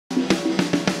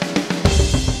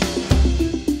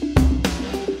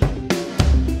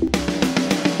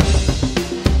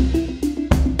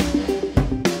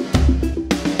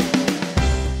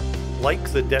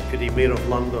Deputy Mayor of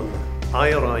London.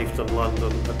 I arrived in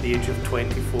London at the age of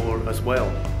 24 as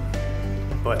well,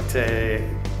 but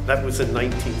that was in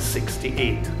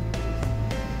 1968.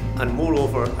 And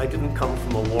moreover, I didn't come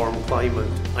from a warm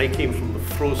climate. I came from the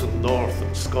frozen north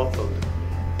in Scotland.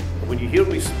 And when you hear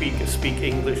me speak, I speak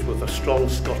English with a strong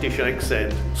Scottish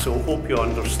accent, so I hope you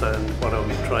understand what I'm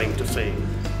trying to say.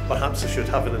 Perhaps I should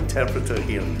have an interpreter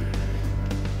here.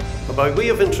 But by way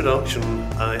of introduction,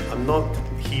 I'm not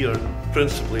here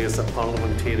principally as a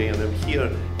parliamentarian. I'm here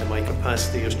in my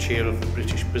capacity as chair of the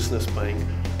British Business Bank,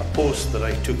 a post that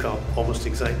I took up almost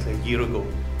exactly a year ago.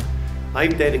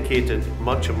 I've dedicated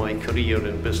much of my career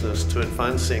in business to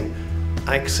advancing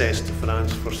access to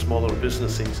finance for smaller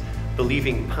businesses,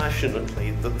 believing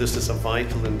passionately that this is a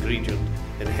vital ingredient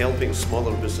in helping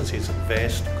smaller businesses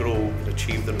invest, grow and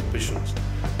achieve their ambitions.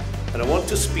 And I want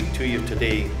to speak to you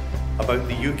today about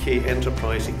the UK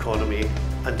enterprise economy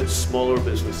and its smaller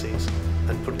businesses,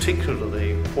 and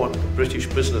particularly what the British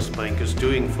Business Bank is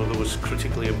doing for those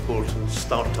critically important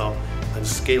start-up and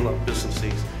scale-up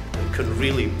businesses that can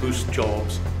really boost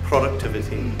jobs,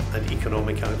 productivity and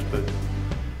economic output.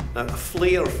 Now, a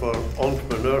flair for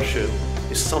entrepreneurship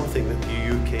is something that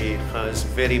the UK has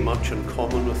very much in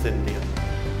common with India.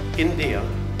 India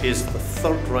is the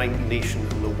third-ranked nation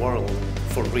in the world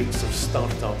for rates of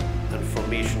start-up and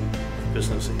formation of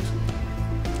businesses.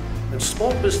 And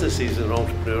small businesses and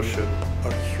entrepreneurship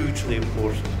are hugely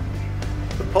important.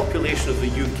 The population of the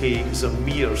UK is a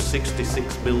mere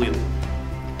 66 million.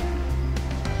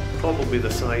 Probably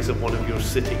the size of one of your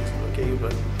cities, okay,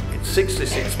 but it's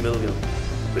 66 million.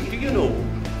 But do you know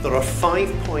there are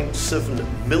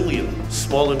 5.7 million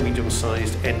small and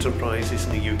medium-sized enterprises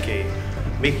in the UK,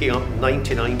 making up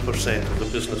 99% of the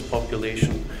business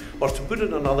population? Or to put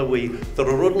it another way, there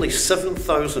are only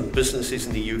 7,000 businesses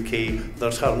in the UK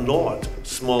that are not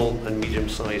small and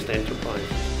medium-sized enterprises.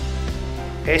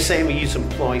 SMEs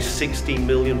employ 16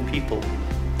 million people.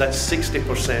 That's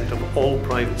 60% of all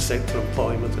private sector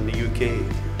employment in the UK.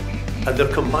 And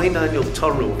their combined annual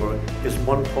turnover is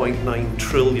 £1.9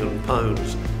 trillion,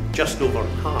 just over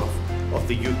half of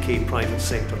the UK private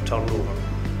sector turnover.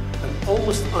 And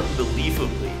almost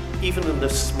unbelievably, even in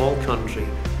this small country,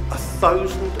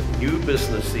 1,000 new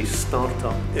businesses start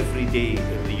up every day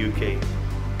in the UK.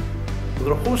 There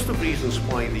are a host of reasons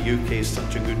why the UK is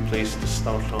such a good place to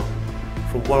start up,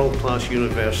 from world-class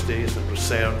universities and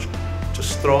research to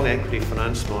strong equity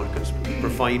finance markets that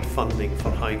provide funding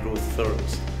for high-growth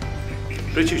firms.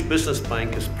 British Business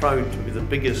Bank is proud to be the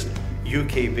biggest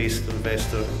UK-based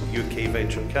investor in UK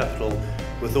venture capital,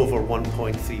 with over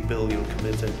 1.3 billion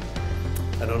committed.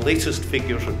 And our latest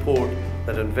figures report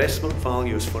that investment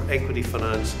values for equity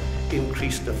finance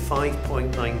increased to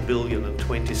 5.9 billion in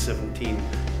 2017,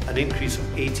 an increase of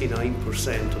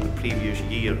 89% on the previous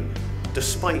year,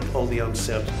 despite all the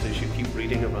uncertainties you keep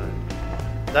reading about.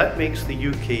 That makes the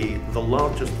UK the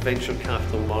largest venture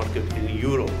capital market in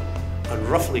Europe and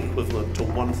roughly equivalent to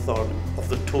 1/3 of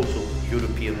the total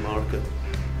European market.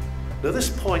 Now, this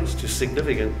points to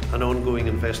significant and ongoing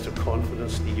investor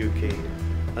confidence in the UK,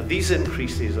 and these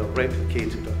increases are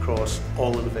replicated across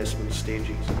all investment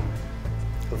stages.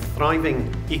 A thriving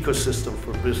ecosystem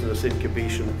for business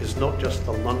incubation is not just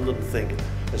a London thing,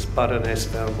 as Baroness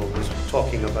Vermal was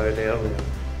talking about earlier.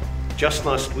 Just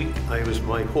last week, I was in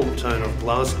my hometown of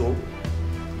Glasgow.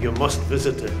 You must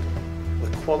visit it.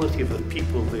 The quality of the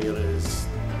people there is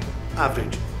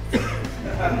average.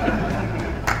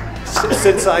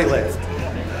 Since I left.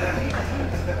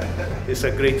 It's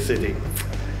a great city.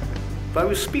 But I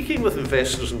was speaking with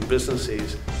investors and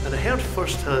businesses, and I heard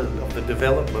firsthand of the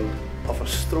development of a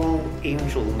strong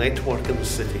angel network in the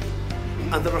city.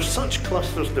 And there are such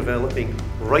clusters developing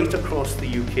right across the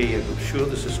UK, and I'm sure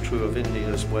this is true of India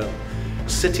as well.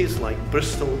 Cities like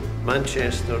Bristol,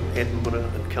 Manchester,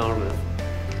 Edinburgh and Cardiff.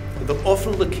 They're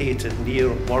often located near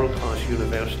world-class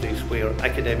universities where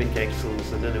academic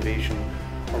excellence and innovation,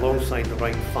 alongside the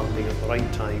right funding at the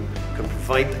right time, can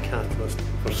provide the catalyst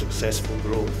for successful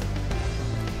growth.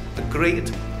 A great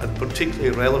and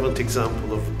particularly relevant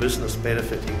example of business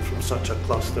benefiting from such a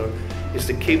cluster is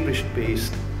the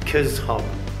Cambridge-based KISS Hub.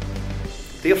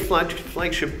 Their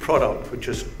flagship product, which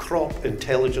is Crop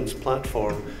Intelligence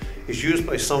Platform, is used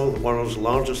by some of the world's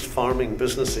largest farming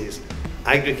businesses,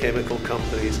 agrochemical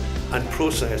companies and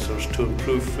processors to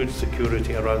improve food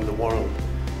security around the world.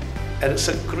 And it's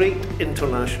a great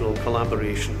international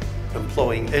collaboration,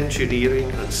 employing engineering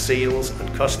and sales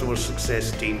and customer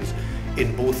success teams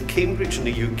in both Cambridge in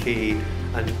the UK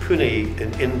and Pune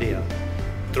in India,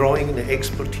 drawing on the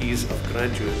expertise of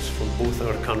graduates from both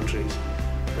our countries.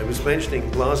 I was mentioning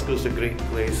Glasgow's a great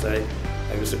place. I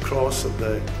I was across at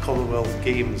the Commonwealth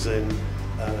Games in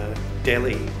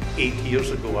Delhi 8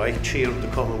 years ago. I chaired the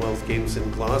Commonwealth Games in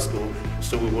Glasgow,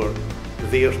 so we were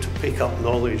there to pick up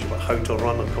knowledge about how to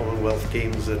run a Commonwealth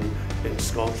Games in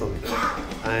Scotland.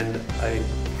 And I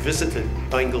visited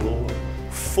Bangalore,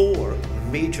 4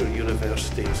 major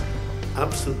universities,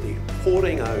 absolutely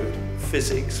pouring out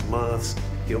physics, maths,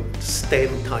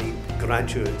 STEM type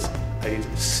graduates. I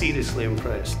was seriously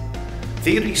impressed.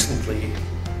 They recently,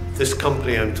 this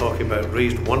company I'm talking about,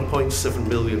 raised 1.7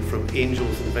 million from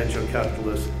angels and venture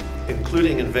capitalists,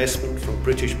 including investment from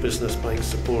British business bank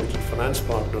supported finance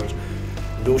partners,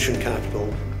 Notion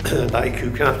Capital and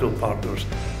IQ Capital Partners,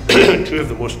 2 of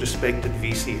the most respected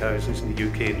VC houses in the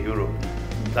UK and Europe.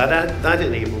 That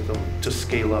enabled them to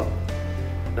scale up.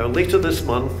 Now later this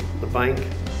month, the bank,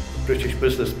 British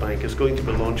Business Bank, is going to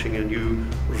be launching a new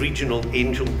regional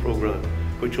angel program,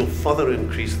 which will further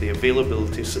increase the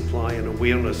availability, supply and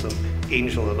awareness of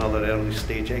angel and other early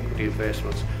stage equity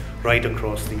investments right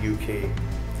across the UK.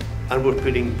 And we're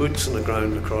putting boots on the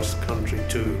ground across the country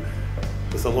too,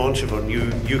 with the launch of our new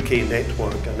UK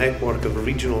network, a network of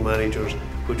regional managers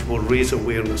which will raise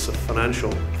awareness of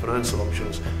financial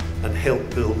options and help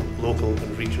build local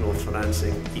and regional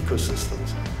financing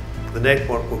ecosystems. The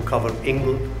network will cover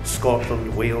England,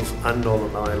 Scotland, Wales and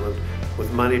Northern Ireland,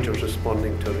 with managers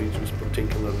responding to a region's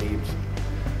particular needs.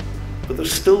 But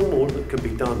there's still more that can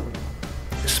be done,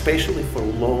 especially for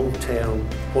long-term,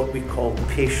 what we call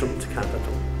patient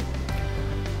capital.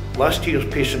 Last year's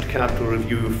Patient Capital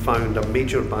Review found a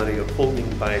major barrier holding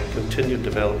back continued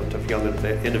development of young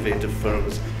innovative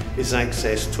firms is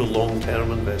access to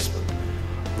long-term investment.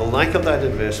 The lack of that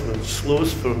investment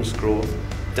slows firms' growth,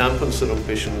 dampens their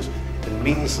ambitions, and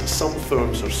means that some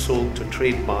firms are sold to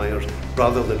trade buyers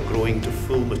rather than growing to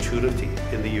full maturity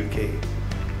in the UK.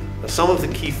 Now, some of the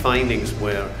key findings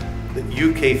were that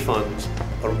UK funds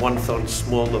are 1/3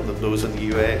 smaller than those in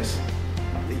the US.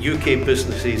 The UK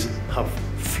businesses have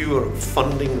fewer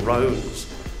funding rounds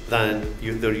than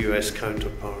their US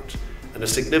counterparts, and a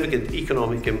significant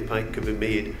economic impact could be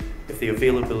made if the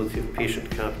availability of patient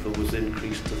capital was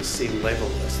increased to the same level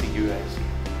as the US.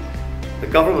 The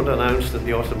government announced at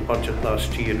the autumn budget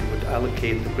last year it would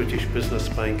allocate the British Business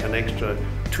Bank an extra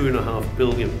 £2.5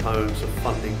 billion of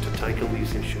funding to tackle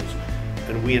these issues,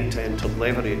 and we intend to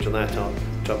leverage that up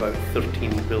to about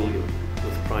 £13 billion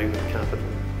with private capital.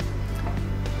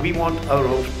 We want our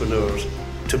entrepreneurs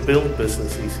to build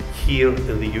businesses here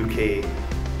in the UK,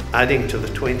 adding to the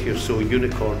 20 or so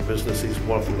unicorn businesses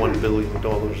worth $1 billion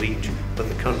each that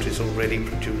the country's already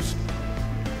produced.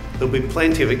 There'll be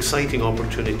plenty of exciting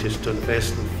opportunities to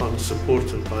invest in funds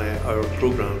supported by our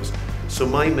programs. So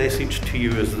my message to you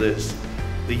is this: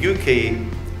 the UK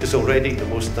is already the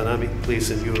most dynamic place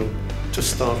in Europe to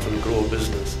start and grow a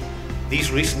business.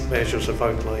 These recent measures I've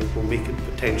outlined will make it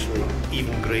potentially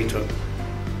even greater.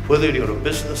 Whether you're a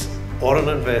business or an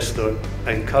investor,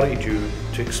 I encourage you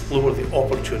to explore the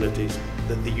opportunities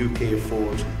that the UK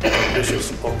affords to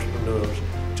ambitious entrepreneurs,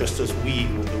 just as we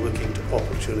will be looking to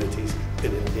opportunities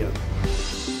in India.